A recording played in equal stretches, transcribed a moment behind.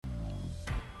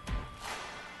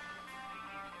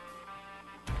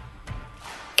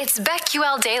It's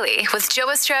BetQL Daily with Joe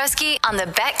Ostrowski on the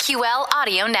BetQL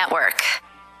Audio Network.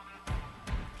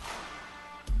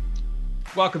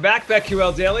 Welcome back,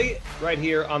 BetQL Daily, right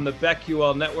here on the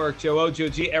BetQL Network. Joe O, Joe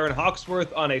G, Aaron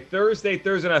Hawksworth on a Thursday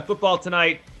Night Football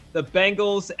tonight. The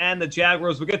Bengals and the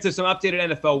Jaguars. We'll get to some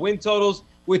updated NFL win totals,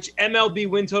 which MLB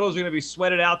win totals are going to be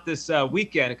sweated out this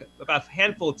weekend. About a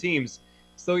handful of teams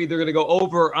still either going to go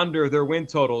over or under their win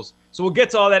totals. So we'll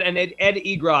get to all that, and Ed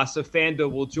Egros of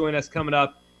FanDuel will join us coming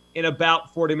up in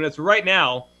about 40 minutes. But right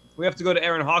now, we have to go to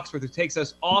Aaron Hawksworth, who takes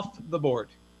us off the board.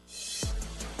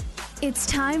 It's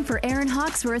time for Aaron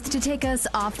Hawksworth to take us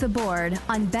off the board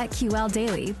on BetQL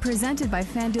Daily, presented by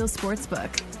FanDuel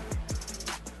Sportsbook.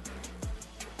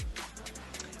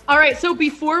 All right, so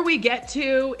before we get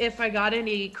to if I got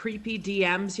any creepy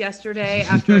DMs yesterday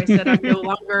after I said I'm no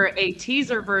longer a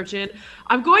teaser virgin,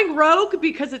 I'm going rogue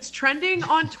because it's trending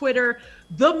on Twitter.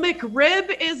 The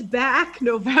McRib is back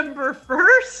November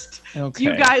 1st. Okay.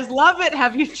 Do you guys love it?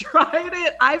 Have you tried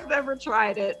it? I've never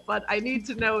tried it, but I need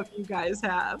to know if you guys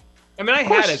have. I mean, I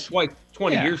had it like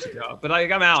 20 years ago, but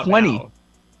I'm out 20. now.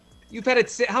 You've had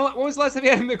it. When was the last time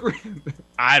you had a McRib?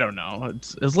 I don't know.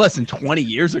 It was less than 20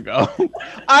 years ago.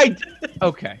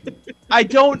 Okay. I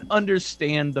don't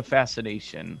understand the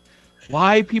fascination.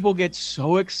 Why people get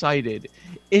so excited.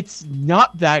 It's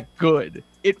not that good.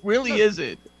 It really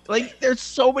isn't. Like, there's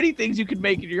so many things you could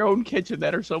make in your own kitchen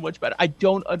that are so much better. I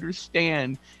don't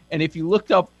understand. And if you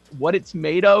looked up what it's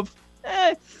made of,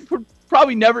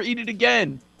 probably never eat it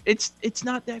again. It's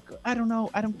not that good. I don't know.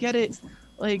 I don't get it.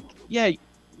 Like, yeah,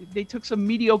 they took some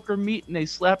mediocre meat and they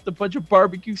slapped a bunch of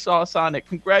barbecue sauce on it.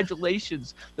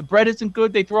 Congratulations. The bread isn't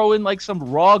good. They throw in like some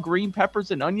raw green peppers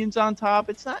and onions on top.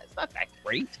 It's not that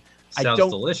great. Sounds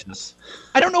delicious.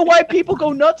 I don't know why people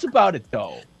go nuts about it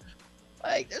though.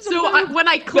 Like, when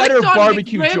I clicked better on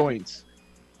barbecue McRib, joints.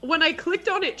 When I clicked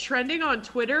on it trending on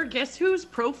Twitter, guess whose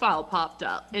profile popped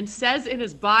up and says in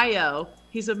his bio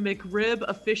he's a McRib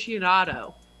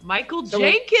aficionado? Michael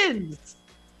Jenkins.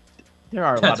 There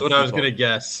are a lot That's of what I was people. going to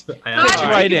guess. Fits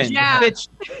right in. Yeah.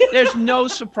 There's no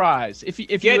surprise. If you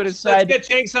would have said, let's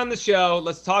get Jenks on the show.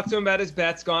 Let's talk to him about his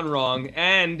bets gone wrong,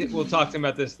 and we'll talk to him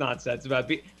about this nonsense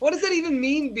about what does that even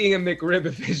mean, being a McRib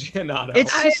aficionado?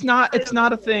 it's just not. It's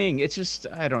not a thing. It's just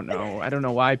I don't know. I don't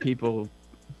know why people.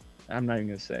 I'm not even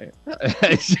gonna say it.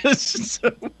 It's just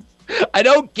I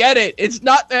don't get it. It's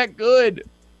not that good.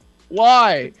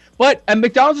 Why? And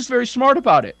McDonald's is very smart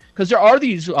about it because there are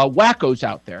these wackos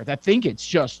out there that think it's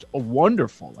just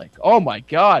wonderful. Like, oh my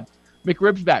God,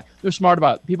 McRib's back. They're smart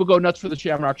about it. People go nuts for the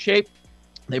Shamrock Shake.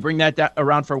 They bring that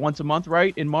around for once a month,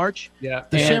 right? In March. Yeah.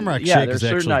 The Shamrock Shake is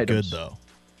actually good, though.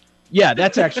 Yeah,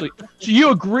 that's actually. So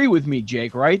you agree with me,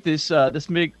 Jake, right? This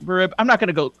McRib. I'm not going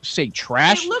to go say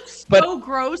trash. It looks but, so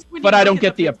gross. But I don't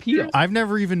get the appeal. I've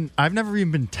never even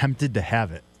been tempted to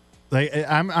have it. Like,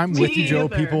 I'm with you, Joe.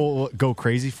 either. People go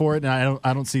crazy for it, and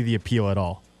I don't see the appeal at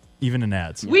all, even in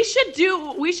ads. We should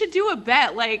do a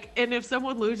bet, like, and if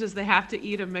someone loses, they have to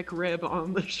eat a McRib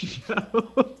on the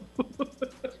show.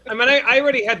 I mean, I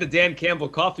already had the Dan Campbell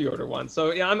coffee order one,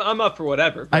 so yeah, I'm up for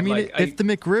whatever. I mean, if the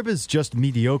McRib is just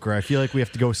mediocre, I feel like we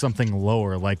have to go something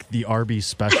lower, like the Arby's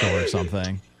special or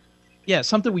something. Yeah,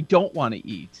 something we don't want to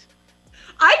eat.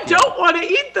 I don't want to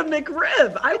eat the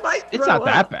McRib. I might throw It's not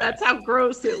that up. bad. That's how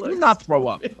gross it looks. Do not throw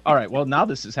up. All right, well, now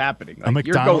this is happening. A Like,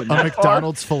 you're going that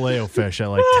McDonald's Filet-O-Fish at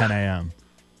like 10 a.m.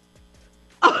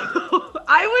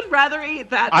 I would rather eat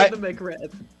that than the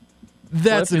McRib.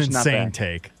 That's an Filet-O-Fish not insane bad.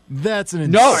 take. That's an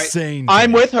No, insane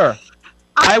I'm take. with her.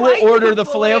 I will like order the the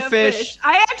Filet-O-Fish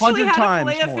I actually 100 had a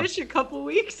times Filet-O-Fish a couple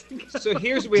weeks ago. So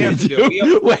here's what we have to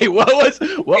do. Wait,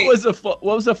 what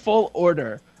was a full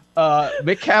order?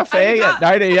 McCafe at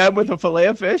 9 a.m. with a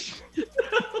Filet-O-Fish?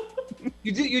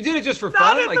 You did it just for Not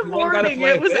fun? in Like, the you went and got a morning.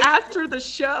 It was Filet-O-Fish? after the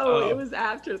show. Oh. It was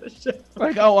after the show.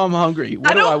 Like, oh, I'm hungry.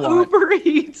 What do I don't want? Uber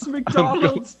Eats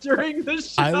McDonald's during the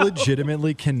show. I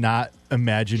legitimately cannot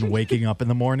imagine waking up in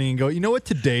the morning and go, you know what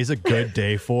today's a good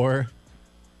day for?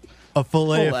 A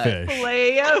Filet-O-Fish.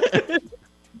 Filet-O.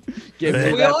 Give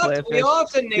me We that all have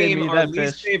to Give name me our that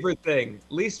least fish.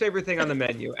 favorite thing on the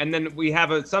menu, and then we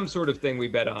have some sort of thing we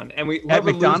bet on, and At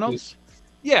whoever McDonald's? loses,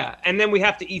 yeah, and then we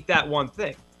have to eat that one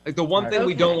thing, like the one thing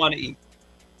we don't want to eat.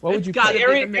 What would It's you gotta pick?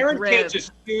 be the Aaron McRib. can't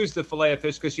just choose the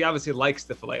Filet-O-Fish because she obviously likes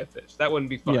the Filet-O-Fish. That wouldn't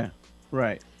be fun. Yeah,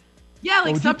 right. Yeah, like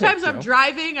would you sometimes pick, I'm Joe?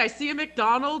 driving, I see a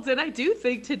McDonald's, and I do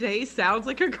think today sounds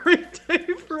like a great day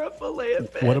for a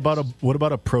Filet-O-Fish. What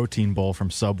about a protein bowl from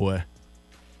Subway?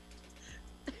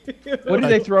 What do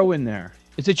they throw in there?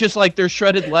 Is it just like their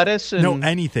shredded lettuce? And No,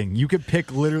 anything. You could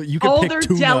pick literally. You could Oh, pick their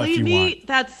tuna deli if you meat? want.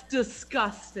 That's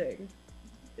disgusting.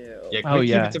 Ew. Yeah, can Oh, we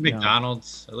yeah, keep it to no.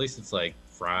 McDonald's? At least it's like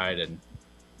fried, and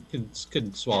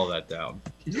couldn't swallow that down.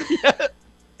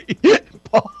 Yeah.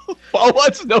 Paul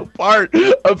wants no part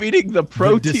of eating the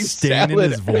protein disdain salad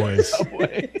in his voice. at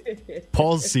Subway.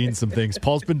 Paul's seen some things.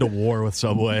 Paul's been to war with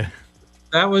Subway.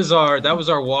 That was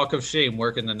our walk of shame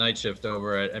working the night shift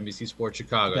over at NBC Sports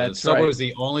Chicago. That's Subway right. was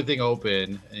the only thing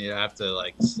open, and you have to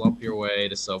like slump your way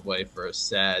to Subway for a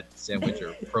sad sandwich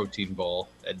or protein bowl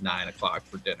at 9 o'clock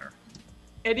for dinner.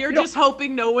 And you're just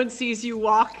hoping no one sees you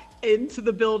walk into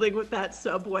the building with that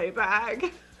Subway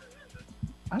bag.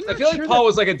 I feel like Paul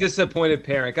was like a disappointed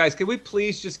parent. Guys, can we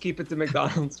please just keep it to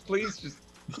McDonald's? Please just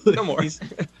no more. Let's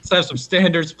have some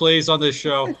standards, please, on this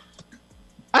show.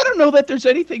 I don't know that there's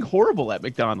anything horrible at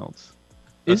McDonald's.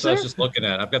 That's Is what I there? was just looking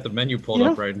at. I've got the menu pulled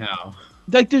up right now.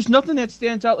 Like, there's nothing that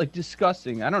stands out like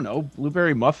disgusting. I don't know.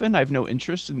 Blueberry muffin. I have no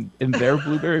interest in their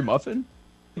blueberry muffin.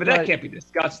 But that can't be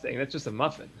disgusting. That's just a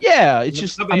muffin. Yeah, it's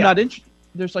just Somebody I'm not else. interested.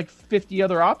 There's like 50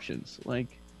 other options. Like,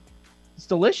 it's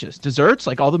delicious. Desserts,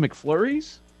 like all the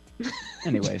McFlurries.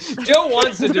 Anyways, Joe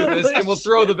wants to do this, and we'll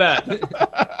throw the bet.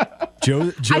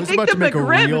 Joe's think about to the make a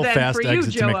McRib real then fast for you,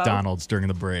 exit to Joe-O. McDonald's during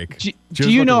the break. do Joe's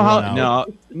you about know to how? run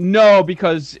out. No,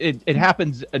 because it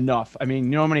happens enough. I mean, you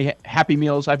know how many Happy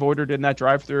Meals I've ordered in that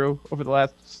drive-through over the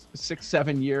last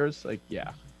 6-7 years? Like,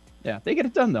 yeah, they get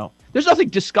it done though. There's nothing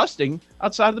disgusting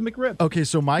outside of the McRib. Okay,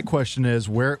 so my question is,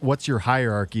 what's your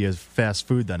hierarchy of fast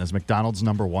food then? Is McDonald's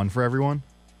number one for everyone?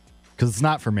 Because it's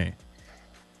not for me.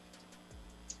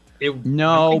 I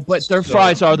No, think but their so.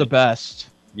 fries are the best.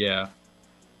 Yeah.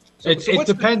 So It what's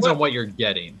the- depends on what you're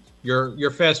getting. Your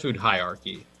fast food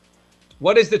hierarchy.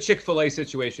 What is the Chick-fil-A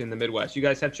situation in the Midwest? You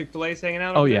guys have Chick-fil-A's hanging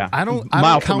out? Oh over yeah, there? I don't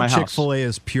Mile from my count house. Chick-fil-A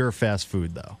as pure fast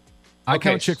food though. I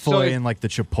Okay, count Chick-fil-A so- in like the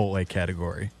Chipotle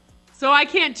category. So I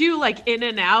can't do like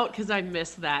In-N-Out because I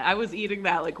miss that. I was eating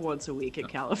that like once a week in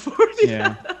California.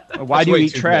 Yeah. Why That's do you way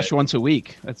eat too trash good. once a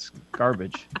week? That's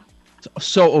garbage. It's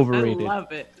so I overrated.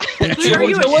 love it. Chick- Are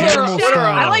you a what Shake are- Shack? what are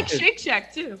I like options? Shake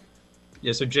Shack too.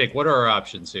 Yeah, so Jake, what are our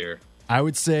options here? I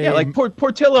would say Yeah, like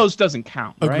Portillo's doesn't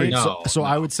count, right? agreed. No, So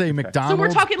I would say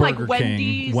McDonald's, talking, like, Burger King,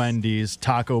 Wendy's. Wendy's,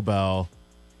 Taco Bell.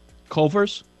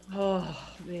 Culver's. Oh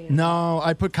man. No,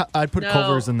 I'd put No.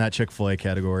 Culver's in that Chick-fil-A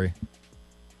category.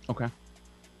 Okay.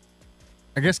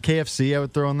 I guess KFC I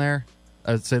would throw in there.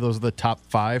 I'd say those are the top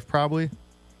 5 probably.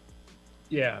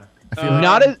 Yeah. I feel like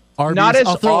Not as Arby's, not as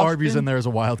I'll throw often. Arby's in there as a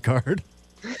wild card.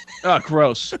 Oh,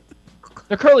 gross.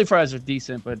 The curly fries are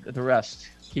decent, but the rest,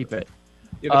 keep it.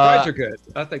 Yeah, the fries are good.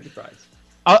 I'll take the fries.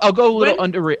 I'll go a little When-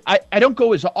 underrated. I don't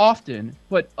go as often,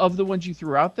 but of the ones you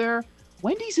threw out there,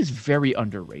 Wendy's is very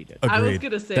underrated. Agreed. I was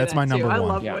gonna say That's that my too. number I one.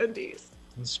 love Yeah. Wendy's.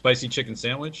 Spicy chicken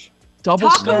sandwich? Double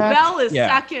Taco stack? Bell is Yeah.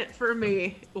 second for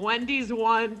me. Wendy's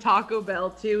 1, Taco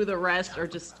Bell 2. The rest are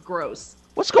just gross.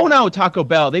 What's going on with Taco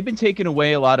Bell? They've been taking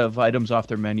away a lot of items off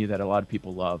their menu that a lot of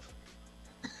people love.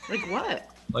 Like what?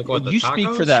 Like what? The You speak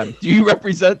for tacos? them. Do you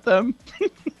represent them?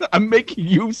 I'm making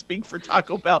you speak for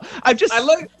Taco Bell. There's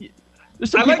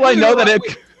some people I know that have.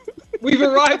 We've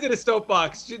arrived at a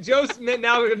soapbox. Joe's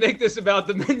now going to make this about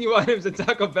the menu items at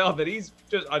Taco Bell that he's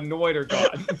just annoyed or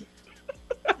gone.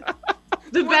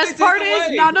 The What best they part take is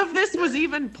away? none of this was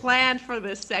even planned for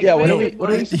this segment. Yeah, what No, are we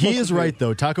supposed he to is do? right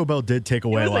though. Taco Bell did take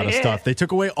away It a was lot a of hit. stuff. They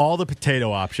took away all the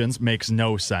potato options. Makes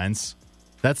no sense.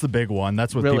 That's the big one.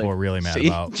 That's what Really? people are really mad See?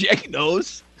 about. Jake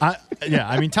knows.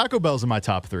 I mean Taco Bell's in my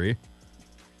top 3.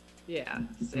 Yeah,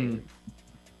 same.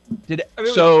 Did I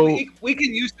mean, so? we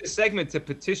can use this segment to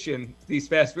petition these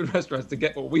fast food restaurants to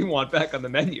get what we want back on the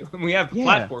menu, and we have a Yeah.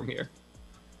 platform here.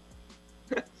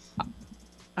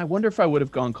 I wonder if I would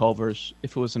have gone Culver's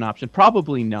if it was an option.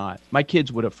 Probably not. My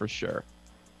kids would have for sure.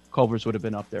 Culver's would have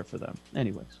been up there for them.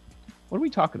 Anyways, what are we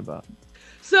talking about?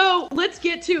 So let's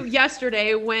get to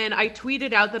yesterday when I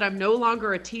tweeted out that I'm no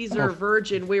longer a teaser Oh.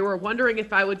 virgin. We were wondering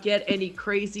if I would get any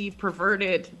crazy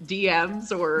perverted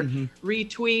DMs or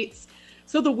retweets.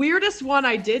 So the weirdest one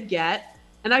I did get,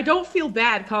 and I don't feel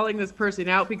bad calling this person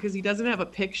out because he doesn't have a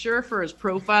picture for his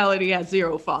profile and he has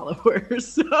 0 followers.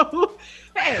 So,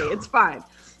 hey, it's fine.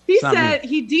 He It's not said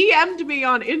he DM'd me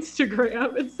on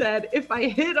Instagram and said, if I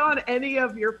hit on any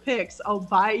of your pics, I'll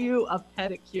buy you a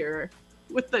pedicure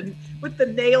with the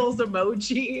nails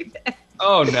emoji.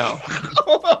 Oh no!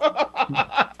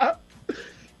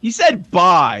 He said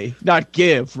buy, not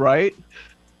give, right?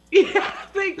 Yeah,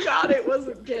 thank God it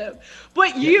wasn't Kim.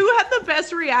 But you had the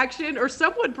best reaction, or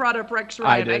someone brought up Rex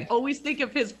Ryan. I did. always think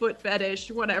of his foot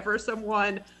fetish whenever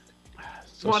someone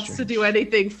So wants to strange. do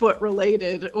anything foot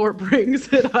related or brings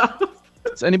it up.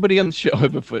 Does anybody on the show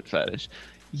have a foot fetish?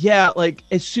 Yeah, like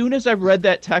as soon as I read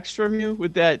that text from you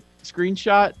with that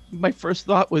screenshot, my first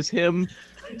thought was him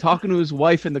talking to his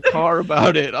wife in the car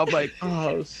about it. I'm like,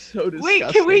 oh, so disgusting.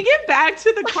 Wait, can we get back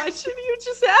to the question you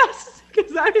just asked?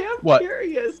 Because I am What?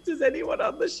 curious. Does anyone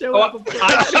on the show have a Oh,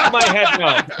 I shook my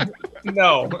head no.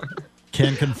 No.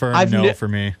 Can confirm I've no ne- for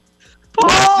me.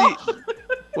 Paul?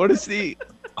 What is the?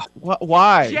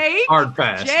 Why? Jake? Hard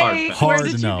pass. Hard Jake, pass. where Hard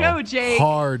did no. you go, Jake?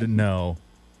 Hard no.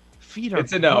 Feet are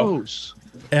It's a no. gross.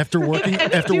 After working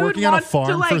And after dude working on a wants to,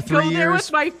 farm like, for 3 go there years.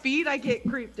 with my feet, I get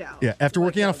creeped out. Yeah, after Like,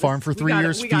 working on a no, farm this- for we 3 gotta-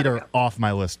 years, we feet gotta are go. off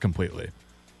my list completely.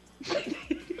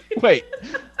 Wait,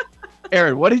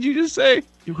 Aaron, what did you just say?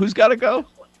 Who's got to go?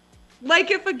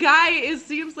 Like if a guy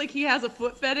seems like he has a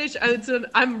foot fetish,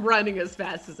 I'm running as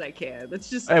fast as I can. That's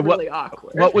just Hey, what- really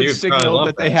awkward. What would You'd probably signal love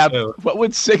that they that, have? too. What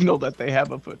would signal that they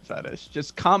have a foot fetish?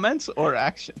 Just comments or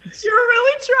actions? You're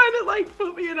really trying to like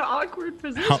put me in an awkward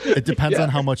position. It depends Yeah. on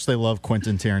how much they love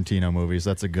Quentin Tarantino movies.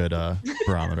 That's a good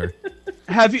barometer.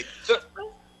 Have you?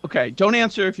 Okay, don't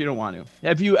answer if you don't want to.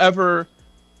 Have you ever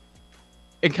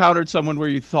encountered someone where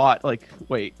you thought, like,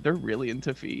 wait, they're really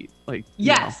into feet? Like,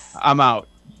 Yes. I'm out.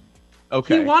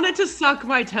 Okay. He wanted to suck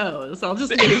my toes. I'll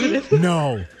just leave it.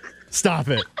 No, stop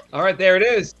it. All right, there it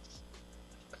is.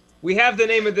 We have the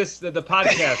name of the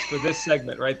podcast for this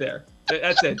segment right there.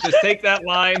 That's it. Just take that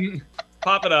line,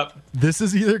 pop it up. This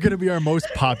is either going to be our most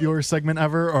popular segment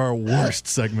ever or our worst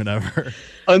segment ever.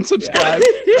 Unsubscribe.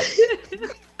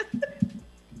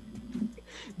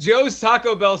 Joe's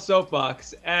Taco Bell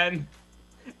soapbox and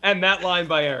that line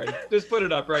by Aaron. Just put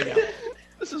it up right now.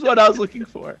 This is what I was looking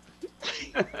for.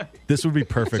 This would be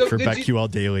perfect So for did BetQL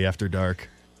Daily after dark.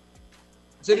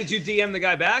 So did you DM the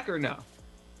guy back or no?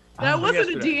 That wasn't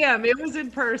yesterday. a DM. It was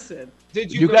in person.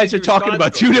 Did You guys are did talking respond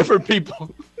about to two him? different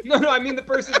people. No, I mean the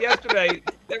person yesterday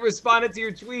that responded to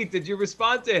your tweet. Did you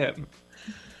respond to him?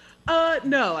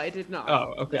 No, I did not.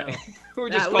 Oh, okay. No. We're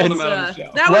just That calling was, him out on the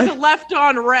show. that was a left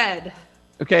on red.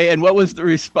 Okay, and what was the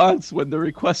response when the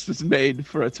request was made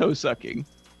for a toe sucking?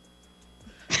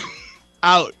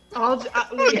 Out. Look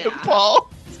Look at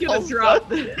Paul. It's gonna Paul's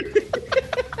drop.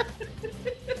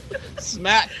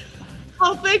 Smack.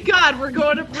 Oh, thank God we're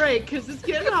going to break because it's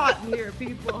getting hot in here,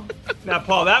 people. Now,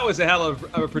 Paul, that was a hell of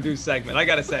a produced segment. I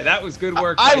got to say, that was good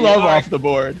work. I by you. love All right. off the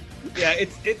board. Yeah,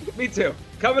 me too.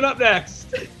 Coming up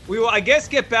next, we will, I guess,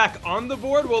 get back on the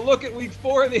board. We'll look at week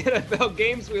 4 of the NFL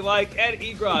games we like. Ed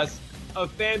Egros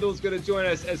of FanDuel is going to join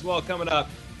us as well coming up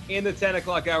in the 10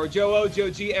 o'clock hour. Joe O,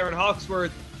 Joe G, Aaron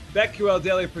Hawksworth, BetQL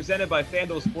Daily presented by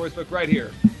FanDuel Sportsbook right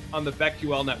here on the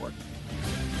BetQL Network.